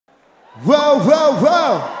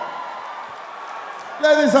Well.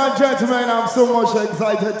 Ladies and gentlemen, I'm so much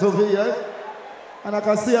excited to be here. And I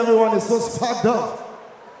can see everyone is so sparked up.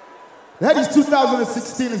 Headies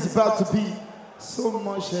 2016 is about to be so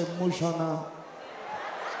much emotional.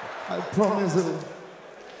 I promise you.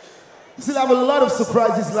 We still have a lot of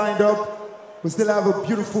surprises lined up. We still have a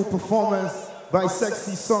beautiful performance by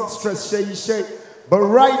sexy songstress Shay Shay. But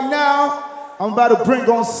right now, I'm about to bring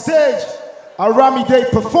on stage Arami Day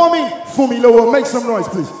performing Fumi Lowo. Make some noise,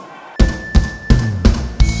 please.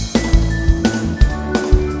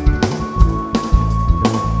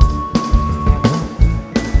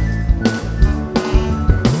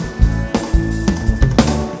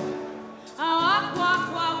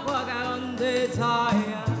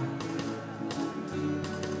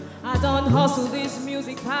 I don't hustle this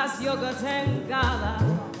music past yogurt and gala.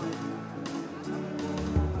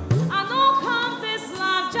 I don't come this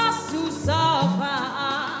life just to suffer,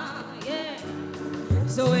 yeah.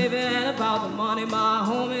 So if it ain't about the money, my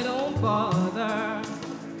homie, don't bother.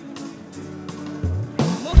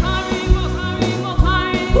 Mokari, mokari,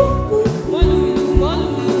 mokari, molulu,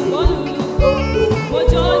 molulu, molulu,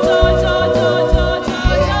 mojo, jo, jo, jo, jo, jo,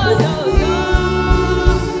 jo, jo.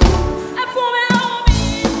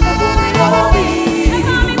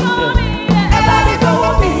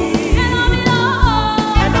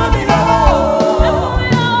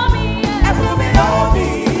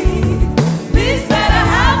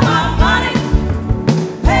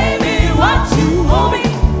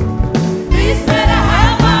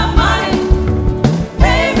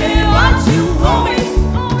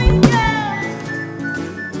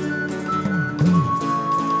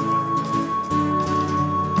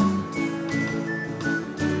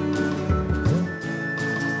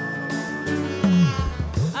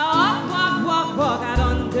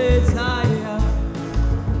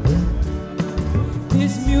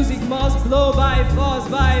 This music must blow by force,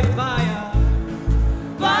 by fire.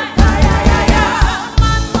 By fire, yeah, yeah.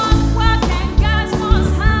 Man must work and guys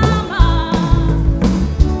must hammer.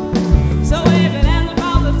 So if it ain't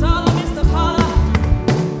about the dollar, Mr. Caller.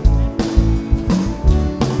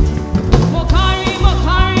 Mokari,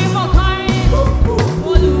 mokari, mokari.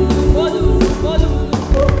 Molu, molu, molu.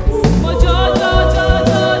 Mojo, jo, jo,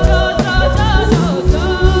 jo, jo, jo, jo, jo.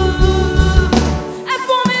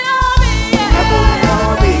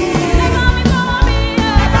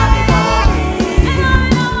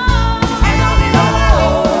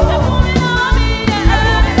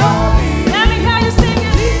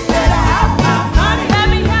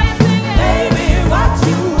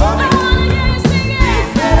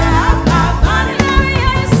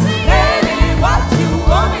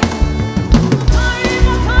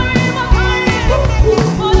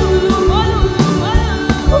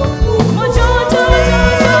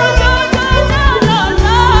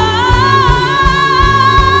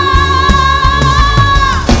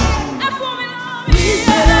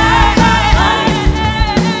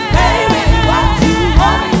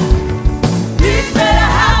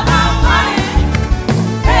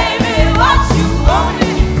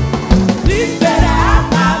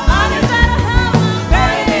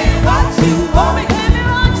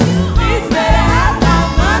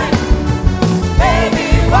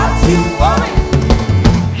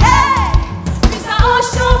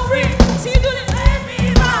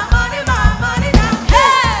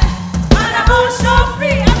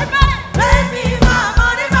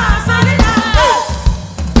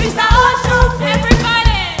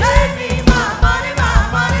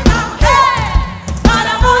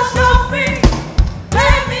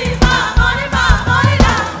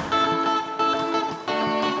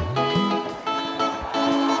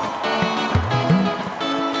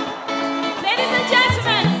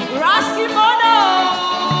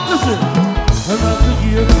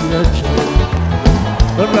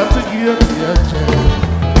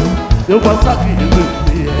 You must have given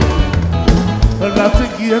me and not to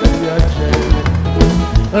give me a chance,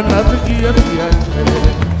 and not to give me a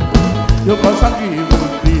chance. You must have given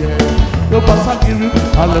me, you must have given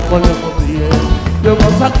a little me, you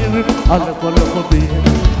must have given a little me.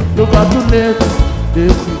 You got to let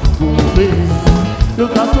this go away, you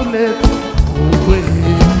got to let go away,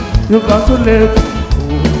 you got to let go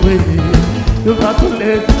away, you got to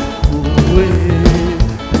let go away.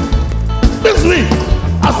 This week.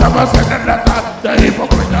 Asaba said that the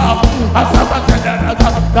hypocrite, Asaba said that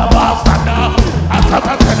the bastard,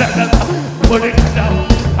 Asaba said that put it down.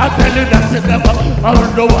 I tell you that's it never, I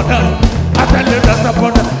don't know what else. I tell you that's the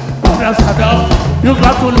brother, you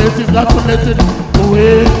got to let it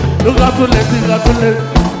away. You got to let it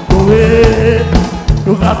away.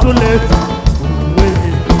 You got to let it away.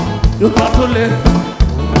 You got to let it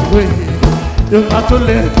away. You got to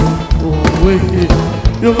live. Oh, wait.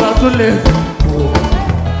 You got to live. Oh.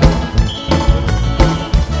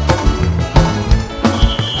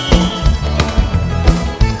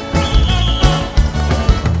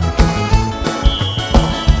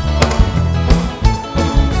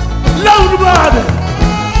 Love the band.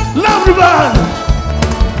 Love the band.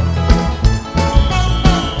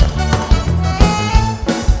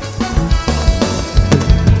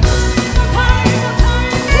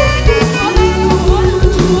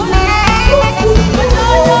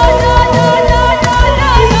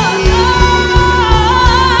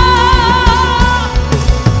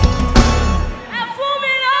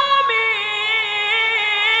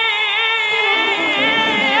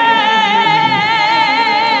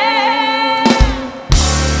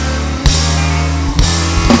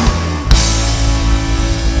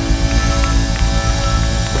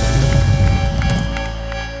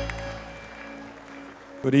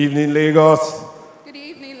 Good evening, Lagos. Good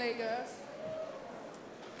evening, Lagos.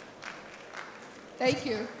 Thank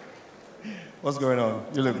you. What's going on?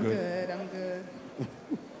 You look good. I'm good.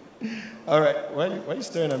 All right. Why are you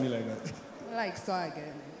staring at me like that? I like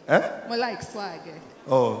swagger. Huh? I like swagger.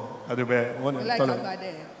 Oh, I do better. I like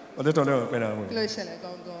Abade. Oh, they don't know what I'm Kilo shele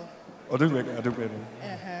gongo. Oh, do better. I do better.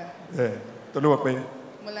 Yeah. Don't know what I'm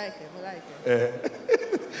I like it.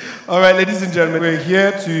 All right, ladies and gentlemen, we're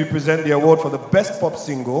here to present the award for the Best Pop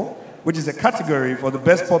Single, which is a category for the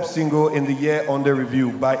Best Pop Single in the year under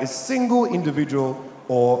review by a single individual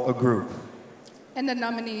or a group. And the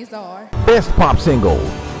nominees are Best Pop Single,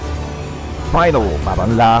 Final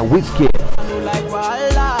Babanla Wizkid,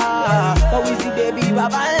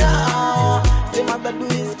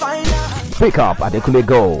 Pick Up Adekule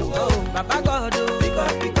Gold,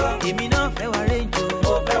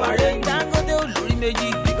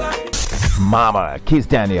 Mama Kiss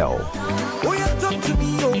Daniel,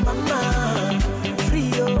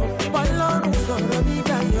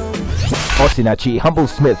 Osinachi Humble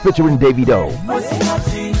Smith featuring Davido,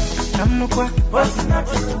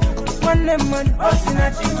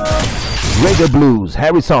 Reggae Blues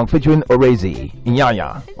Harry Song featuring Orezi,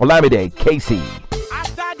 Inyanya, Olamide, Casey,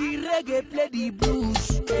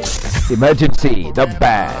 Emergency, The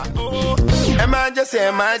Band, Emergency,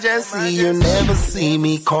 emergency, you never see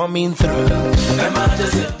me coming through.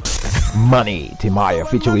 Emergency. Money, Timaya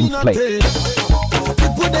featuring Flake,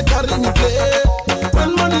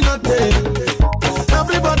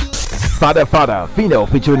 Father Father, Fino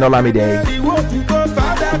featuring Olamide,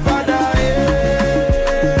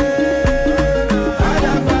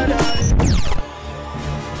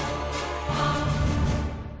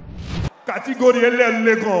 Category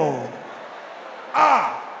Legon.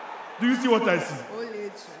 Ah! Do you see what I see?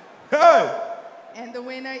 Hey! And the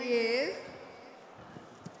winner is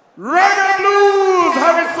Reggae Blues,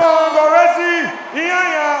 Harry Song, Orezi,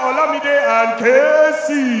 Inyanya, Olamide, and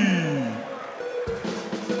Casey.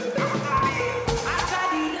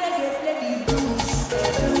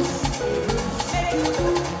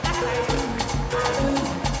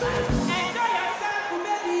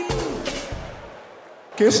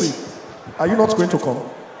 Casey, are you not going to come?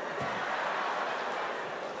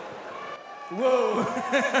 Whoa.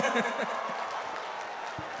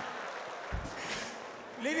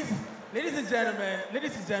 ladies and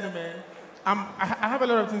gentlemen, I have a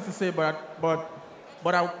lot of things to say, but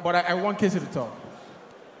I want Casey to talk.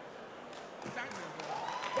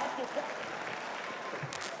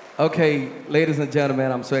 Okay, ladies and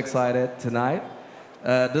gentlemen, I'm so excited tonight.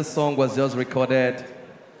 This song was just recorded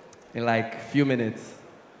in like a few minutes.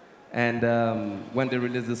 And when they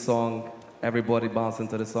released the song, everybody bounced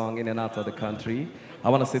into the song in and out of the country. I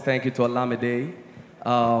want to say thank you to Olamide,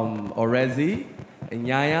 Orezi,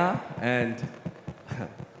 Inyanya, and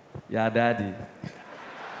yeah, Daddy.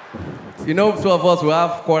 You know, two of us will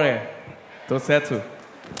have quarrel to settle.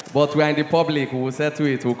 But we are in the public, we will settle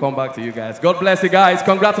it, we'll come back to you guys. God bless you guys,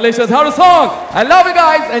 congratulations, how the song! I love you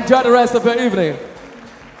guys, enjoy the rest of your evening.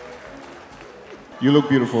 You look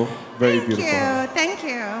beautiful, very beautiful. Thank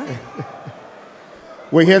you.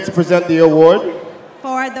 We're here to present the award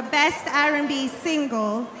For the Best R&B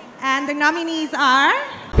Single, and the nominees are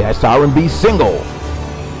Best R&B Single,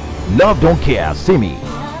 Love Don't Care, See Me,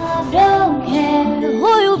 Love don't care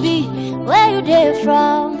who you be, where you there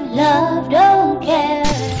from. Love don't care.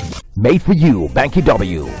 Made for You, Banky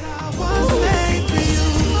W,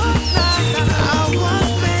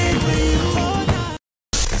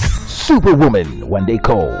 Superwoman, When They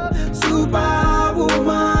Call, Superwoman,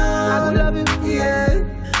 I love you, yeah.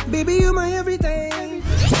 Baby, you my everything.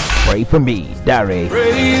 Pray For Me, Dare,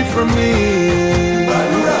 Pray for me.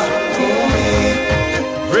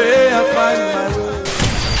 Pray I find my way.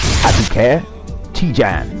 Happy Care,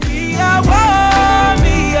 Tijan.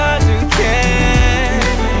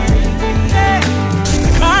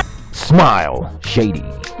 Smile, Shady.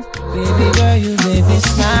 Baby girl, you make me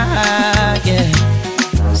smile, yeah.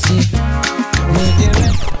 See,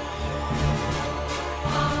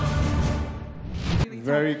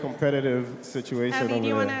 very competitive situation Abby, over do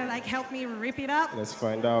you want there. to like help me rip it up? Let's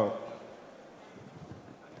find out.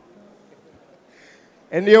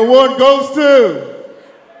 And the award goes to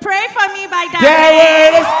Pray for Me by Darren.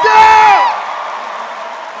 Darren. Let's go!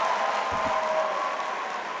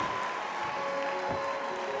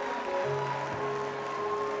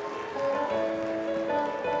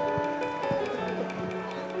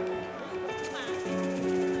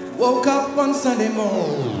 woke up on Sunday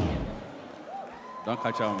morning. Don't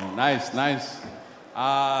catch out, man. Nice, nice.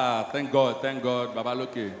 Thank God, Baba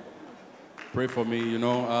Loke. Pray for me, you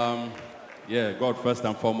know. Yeah, God first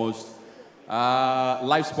and foremost.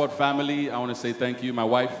 Life Sport family, I want to say thank you. My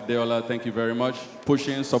wife, Deola, thank you very much.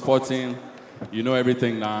 Pushing, supporting, you know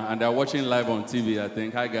everything now. And they're watching live on TV, I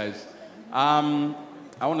think. Hi, guys.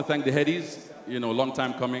 I want to thank the Headies. You know, long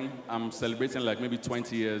time coming. I'm celebrating like maybe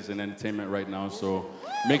 20 years in entertainment right now, so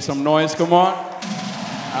make some noise, come on.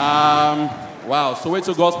 Wow,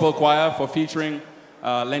 Soweto Gospel Choir for featuring,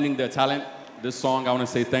 lending their talent. This song, I want to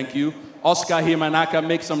say thank you. Oscar Himanaka,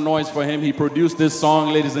 make some noise for him. He produced this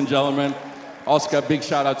song, ladies and gentlemen. Oscar, big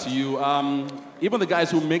shout out to you. Even the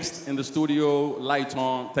guys who mixed in the studio, Light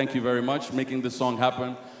On, thank you very much, making this song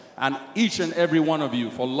happen. And each and every one of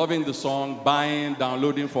you for loving the song, buying,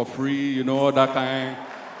 downloading for free, you know, that kind of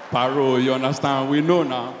paro, you understand? We know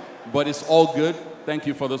now, but it's all good. Thank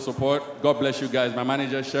you for the support. God bless you guys. My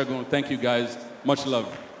manager, Shegun, thank you guys. Much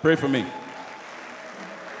love. Pray for me.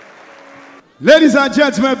 Ladies and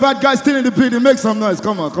gentlemen, bad guys still in the building. Make some noise.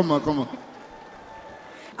 Come on, come on, come on.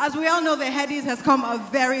 As we all know, the Headies has come a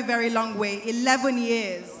very, very long way. 11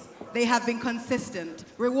 years. They have been consistent,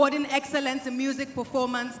 rewarding excellence in music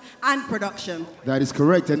performance and production. That is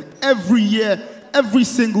correct. And every year, every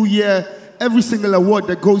single award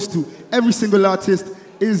that goes to every single artist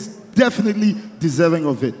is definitely deserving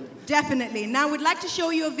of it. Definitely. Now we'd like to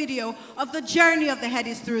show you a video of the journey of the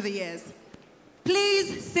Headies through the years.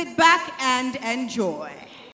 Please sit back and enjoy.